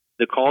interesting.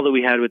 The call that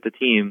we had with the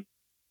team,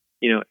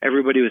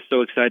 everybody was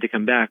so excited to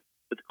come back.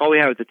 But the call we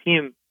had with the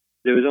team,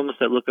 there was almost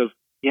that look of,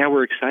 yeah,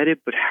 we're excited,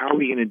 but how are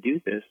we going to do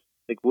this?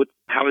 Like,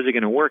 how is it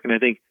going to work? And I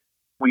think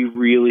we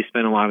really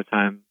spent a lot of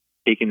time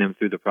taking them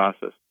through the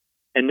process.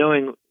 And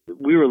knowing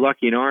we were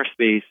lucky in our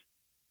space,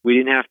 we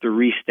didn't have to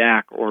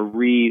restack or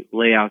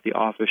re-lay out the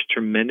office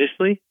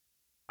tremendously.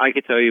 I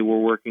could tell you we're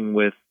working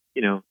with,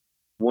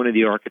 one of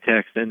the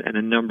architects and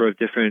a number of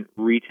different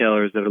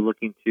retailers that are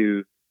looking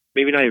to,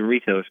 maybe not even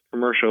retailers,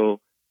 commercial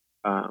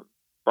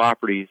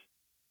properties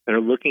that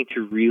are looking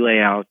to relay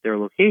out their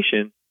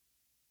location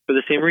for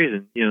the same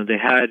reason.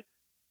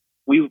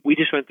 We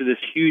just went through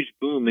this huge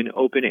boom in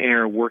open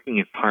air working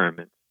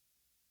environments.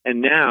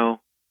 And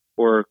now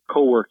for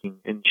co-working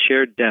and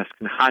shared desk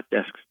and hot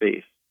desk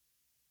space,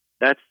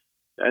 that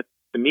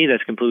to me,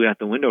 that's completely out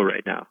the window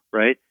right now,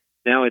 right?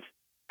 Now it's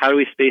how do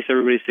we space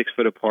everybody 6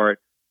 foot apart?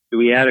 Do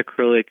we add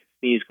acrylic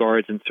sneeze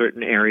guards in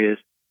certain areas?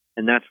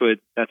 And that's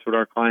what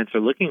our clients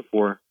are looking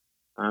for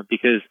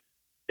because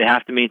they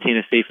have to maintain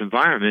a safe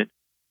environment.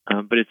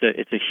 But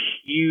it's a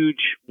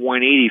huge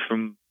 180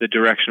 from the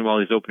direction of all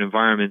these open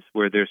environments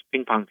where there's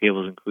ping pong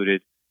tables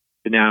included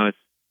to now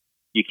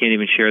you can't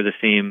even share the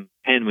same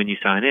pen when you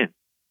sign in.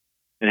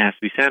 And it has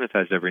to be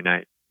sanitized every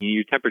night. You need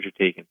your temperature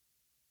taken.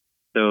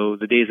 So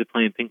the days of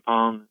playing ping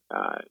pong,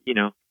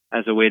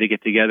 as a way to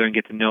get together and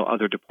get to know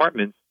other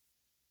departments,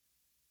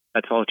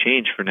 that's all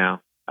changed for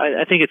now.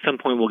 I think at some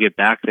point we'll get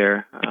back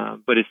there,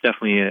 but it's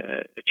definitely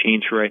a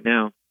change for right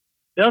now.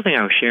 The other thing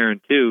I was sharing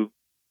too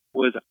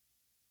was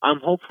I'm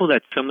hopeful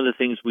that some of the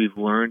things we've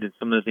learned and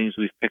some of the things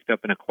we've picked up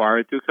and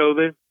acquired through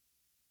COVID,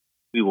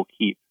 we will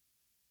keep.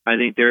 I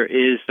think there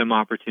is some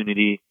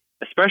opportunity,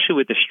 especially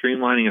with the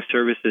streamlining of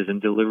services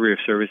and delivery of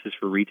services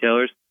for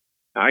retailers.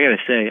 Now, I got to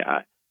say,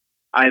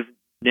 I've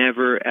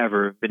never,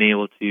 ever been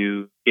able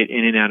to get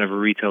in and out of a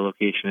retail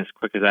location as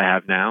quick as I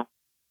have now.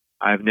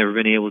 I've never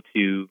been able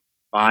to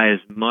buy as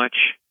much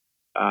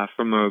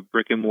from a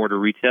brick and mortar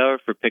retailer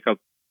for pickup,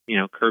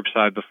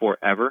 curbside before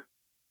ever.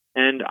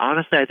 And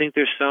honestly, I think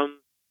it's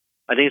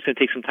going to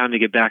take some time to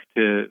get back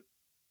to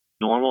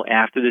normal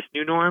after this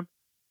new norm.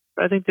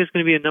 But I think there's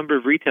going to be a number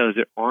of retailers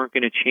that aren't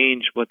going to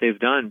change what they've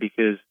done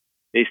because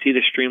they see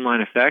the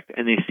streamline effect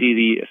and they see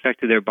the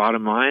effect of their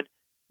bottom line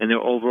and their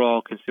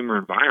overall consumer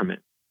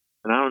environment.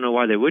 And I don't know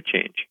why they would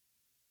change.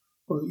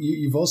 Well,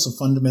 you've also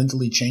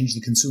fundamentally changed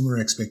the consumer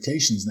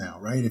expectations now,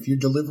 right? If you're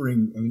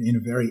delivering in a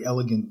very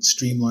elegant,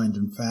 streamlined,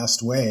 and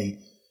fast way,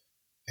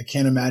 I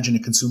can't imagine a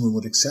consumer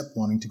would accept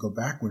wanting to go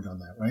backward on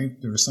that, right?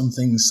 There are some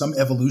things, some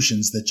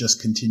evolutions that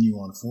just continue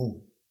on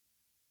forward.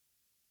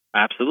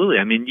 Absolutely.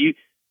 I mean,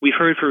 we've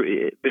heard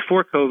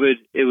before COVID,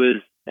 it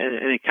was,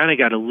 and it kind of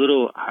got a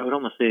little, I would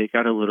almost say it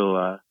got a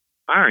little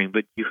tiring,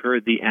 but you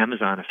heard the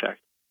Amazon effect.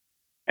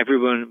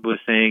 Everyone was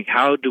saying,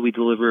 how do we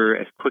deliver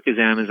as quick as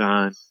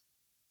Amazon,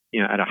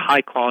 at a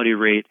high quality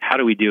rate? How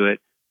do we do it?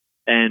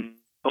 And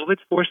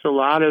COVID's forced a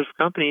lot of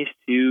companies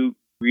to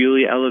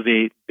really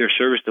elevate their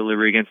service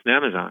delivery against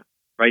Amazon.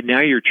 Right now,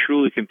 you're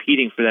truly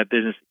competing for that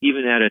business,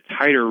 even at a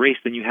tighter race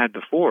than you had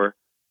before.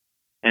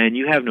 And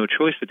you have no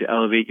choice but to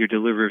elevate your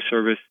delivery of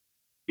service,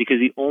 because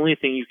the only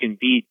thing you can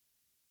beat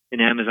an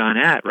Amazon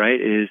at,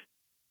 right, is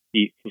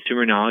the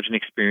consumer knowledge and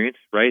experience,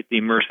 right, the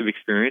immersive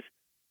experience.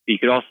 But you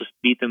could also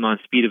beat them on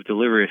speed of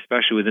delivery,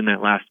 especially within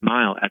that last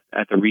mile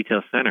at the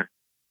retail center.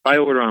 If I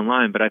order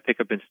online, but I pick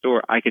up in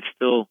store, I could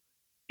still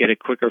get it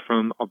quicker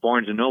from a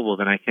Barnes & Noble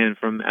than I can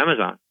from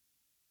Amazon.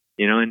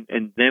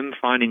 And them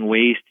finding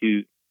ways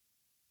to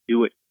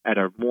do it at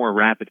a more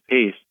rapid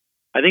pace.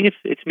 I think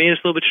it's made us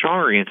a little bit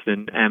stronger against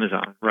an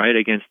Amazon, right?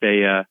 Against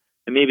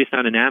and maybe it's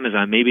not an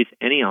Amazon, maybe it's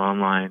any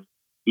online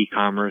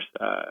e-commerce,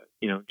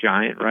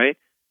 giant, right?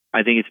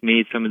 I think it's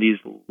made some of these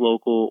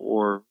local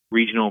or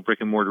regional brick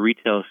and mortar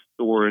retail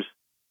stores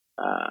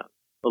a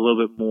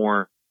little bit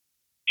more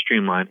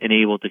streamlined and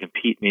able to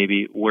compete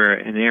maybe where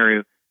an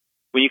area,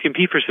 when you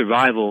compete for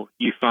survival,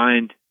 you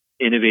find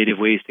innovative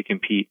ways to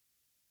compete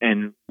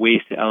and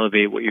ways to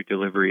elevate what your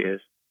delivery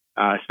is,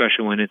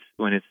 especially when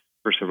it's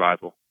for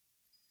survival.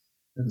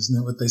 Isn't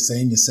that what they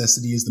say?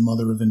 Necessity is the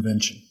mother of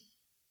invention.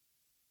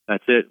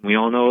 That's it. We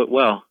all know it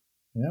well.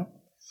 Yeah.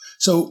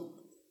 So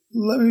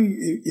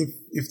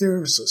if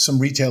there's some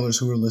retailers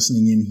who are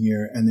listening in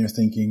here and they're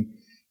thinking,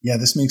 yeah,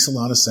 this makes a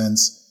lot of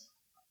sense.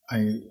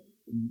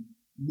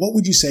 What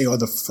would you say are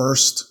the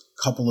first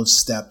couple of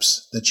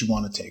steps that you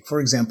want to take? For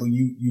example,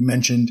 you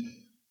mentioned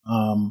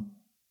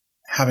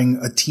having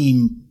a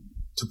team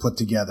to put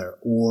together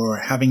or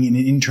having an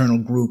internal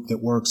group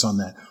that works on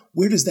that.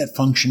 Where does that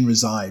function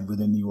reside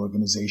within the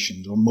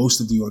organizations or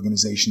most of the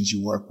organizations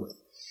you work with?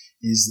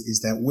 Is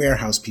that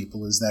warehouse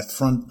people? Is that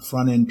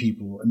front end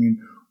people? I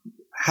mean,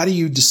 how do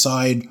you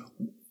decide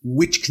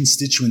which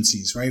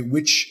constituencies, right?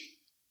 Which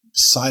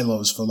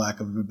silos, for lack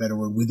of a better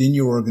word, within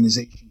your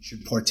organization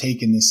should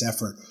partake in this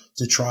effort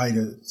to try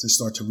to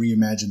start to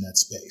reimagine that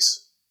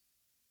space?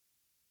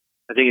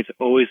 I think it's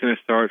always going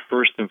to start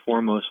first and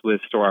foremost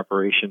with store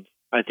operations.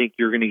 I think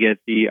you're going to get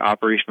the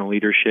operational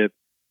leadership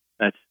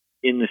that's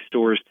in the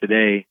stores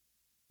today,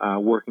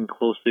 working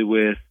closely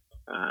with,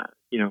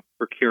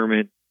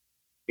 procurement,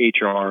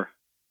 HR,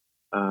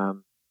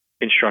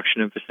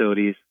 construction and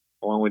facilities,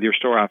 along with your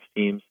store ops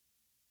teams.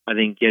 I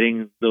think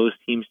getting those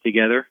teams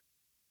together,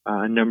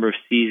 a number of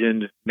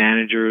seasoned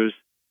managers,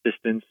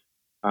 assistants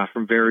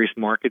from various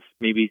markets,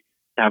 maybe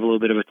to have a little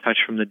bit of a touch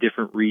from the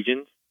different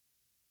regions.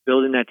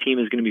 Building that team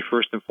is going to be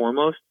first and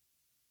foremost.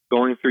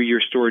 Going through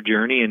your store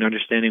journey and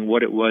understanding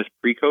what it was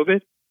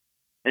pre-COVID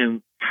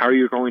and how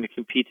you're going to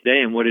compete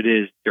today and what it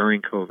is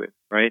during COVID,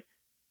 right?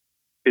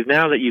 Because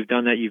now that you've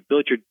done that, you've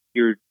built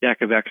your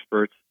deck of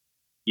experts,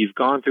 you've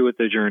gone through what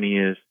the journey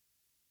is,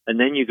 and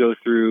then you go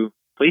through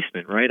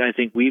placement, right? I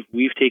think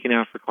we've taken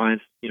out for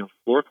clients,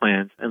 floor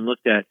plans and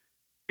looked at,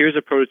 here's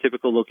a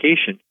prototypical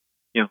location.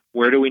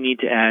 Where do we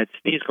need to add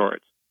sneeze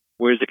guards?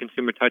 Where's the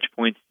consumer touch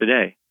points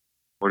today?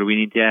 Where do we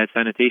need to add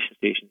sanitation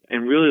stations?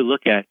 And really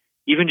look at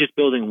even just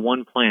building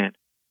one plan,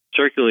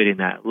 circulating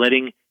that,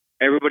 letting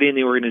everybody in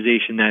the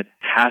organization that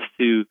has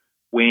to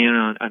weigh in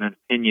on an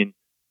opinion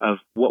of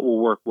what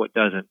will work, what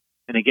doesn't.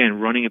 And again,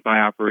 running it by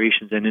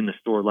operations and in the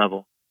store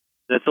level.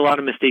 That's a lot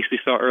of mistakes we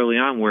saw early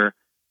on where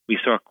we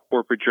saw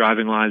corporate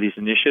driving a lot of these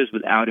initiatives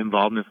without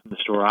involvement from the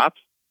store ops.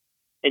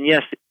 And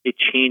yes, it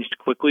changed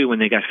quickly when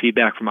they got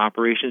feedback from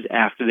operations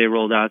after they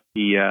rolled out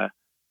the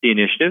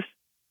initiatives.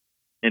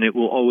 And it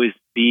will always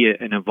be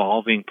an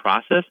evolving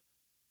process.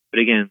 But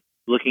again,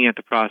 looking at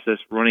the process,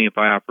 running it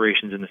by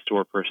operations and the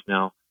store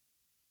personnel,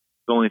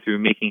 going through,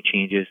 making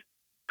changes,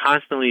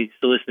 constantly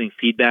soliciting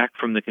feedback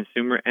from the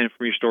consumer and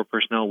from your store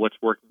personnel, what's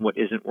working, what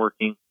isn't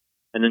working,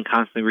 and then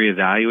constantly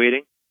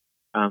reevaluating.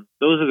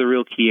 Those are the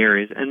real key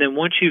areas. And then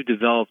once you've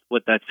developed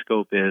what that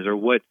scope is or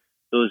what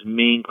those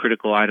main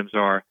critical items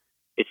are,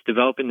 it's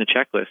developing the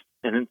checklist.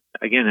 And then,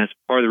 again, that's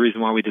part of the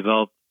reason why we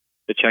developed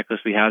the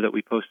checklist we have that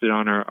we posted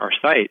on our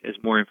site is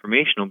more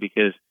informational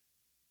because,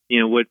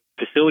 what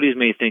facilities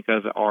may think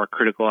of are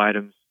critical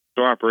items,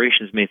 store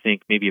operations may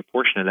think maybe a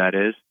portion of that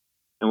is,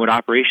 and what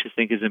operations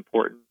think is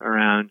important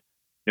around,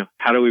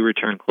 how do we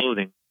return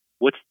clothing?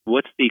 What's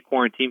the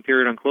quarantine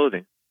period on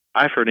clothing?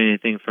 I've heard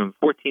anything from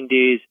 14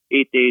 days,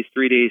 8 days,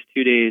 3 days,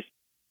 2 days,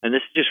 and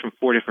this is just from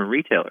 4 different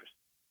retailers.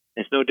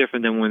 It's no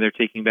different than when they're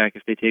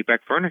if they take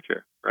back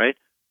furniture, right?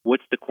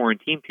 What's the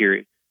quarantine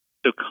period?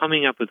 So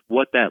coming up with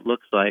what that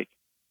looks like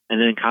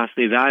and then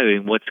constantly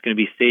evaluating what's going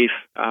to be safe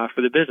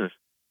for the business.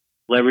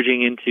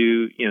 Leveraging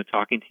into,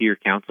 talking to your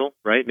counsel,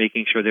 right?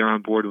 Making sure they're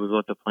on board with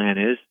what the plan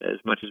is. As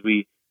much as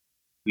we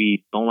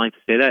don't like to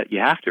say that, you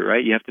have to,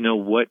 right? You have to know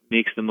what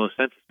makes the most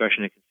sense,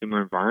 especially in a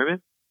consumer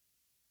environment.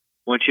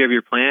 Once you have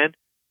your plan,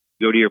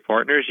 go to your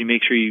partners. You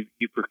make sure you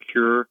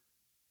procure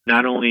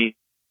not only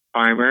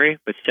primary,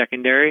 but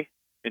secondary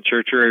and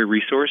tertiary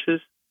resources,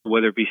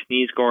 whether it be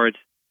sneeze guards,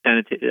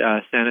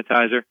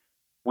 sanitizer.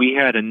 We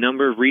had a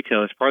number of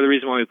retailers. Part of the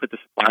reason why we put the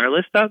supplier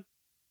list up,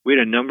 we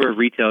had a number of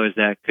retailers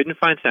that couldn't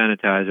find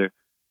sanitizer,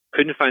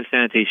 couldn't find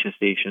sanitation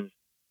stations,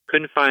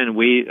 couldn't find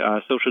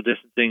social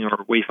distancing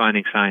or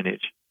wayfinding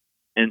signage.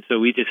 And so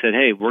we just said,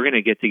 hey, we're going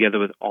to get together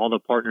with all the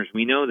partners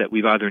we know that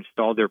we've either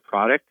installed their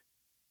product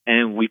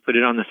and we put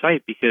it on the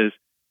site because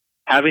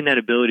having that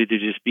ability to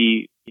just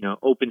be,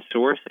 open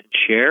source and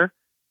share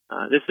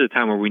this is a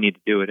time where we need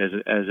to do it as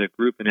a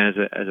group and as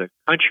a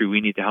country.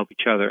 We need to help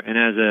each other and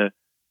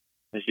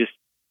as just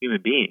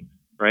human beings,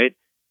 right?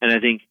 And I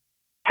think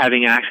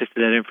having access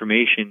to that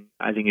information,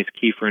 I think, is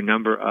key for a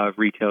number of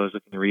retailers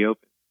looking to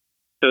reopen.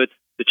 So it's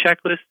the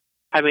checklist,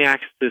 having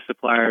access to the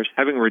suppliers,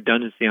 having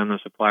redundancy on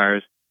those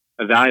suppliers,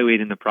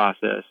 evaluating the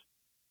process,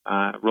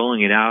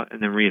 rolling it out,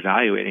 and then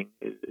reevaluating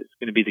is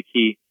going to be the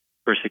key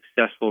for a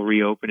successful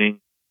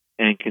reopening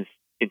and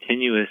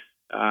continuous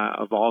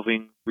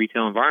evolving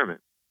retail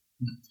environment.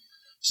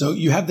 So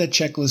you have that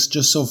checklist,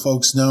 just so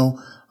folks know.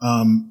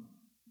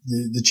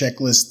 The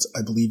checklist,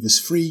 I believe, is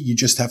free. You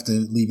just have to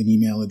leave an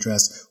email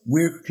address.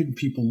 Where can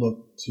people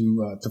look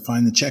to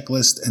find the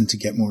checklist and to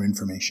get more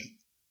information?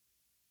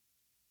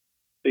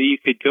 So you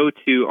could go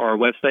to our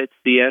website,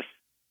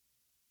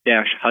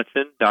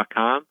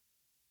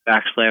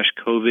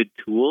 cs-hudson.com/COVID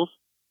tools.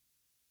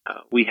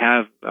 We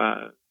have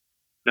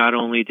not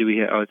only do we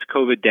have, it's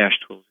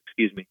COVID-tools,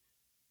 excuse me.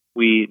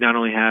 We not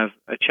only have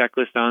a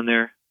checklist on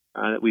there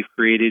that we've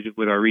created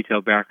with our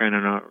retail background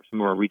and some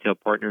of our retail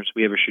partners.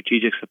 We have a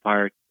strategic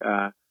supplier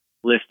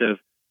list of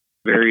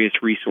various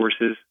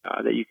resources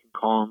that you can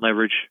call and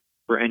leverage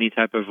for any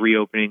type of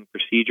reopening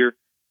procedure,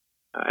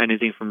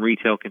 anything from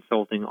retail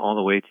consulting all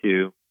the way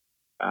to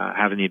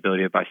having the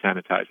ability to buy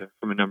sanitizer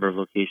from a number of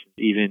locations,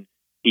 even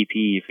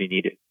PPE if you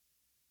need it.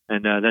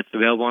 And that's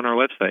available on our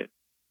website.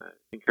 I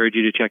encourage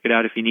you to check it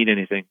out if you need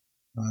anything.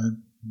 I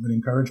would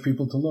encourage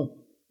people to look.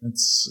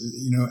 It's,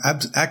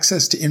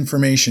 access to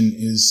information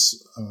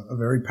is a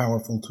very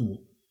powerful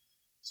tool,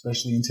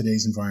 especially in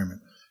today's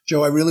environment.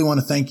 Joe, I really want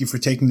to thank you for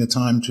taking the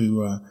time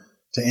to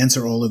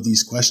answer all of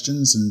these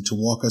questions and to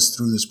walk us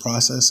through this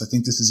process. I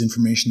think this is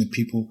information that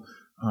people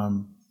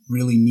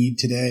really need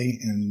today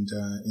and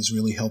is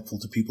really helpful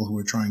to people who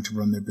are trying to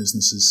run their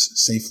businesses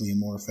safely and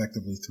more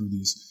effectively through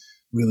these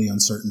really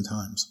uncertain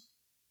times.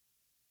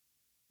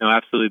 No,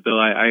 absolutely, Bill.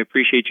 I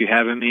appreciate you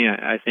having me.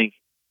 I think,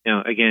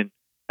 again,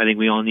 I think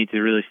we all need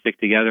to really stick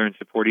together and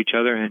support each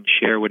other and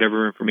share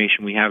whatever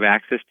information we have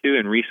access to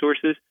and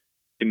resources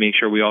to make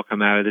sure we all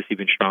come out of this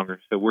even stronger.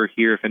 So we're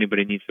here if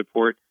anybody needs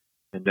support,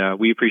 and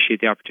we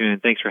appreciate the opportunity.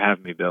 And thanks for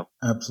having me, Bill.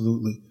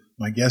 Absolutely.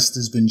 My guest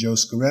has been Joe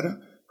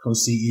Scarretta,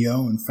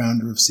 co-CEO and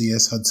founder of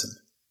CS Hudson.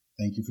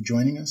 Thank you for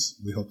joining us.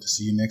 We hope to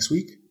see you next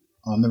week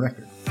on The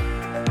Record.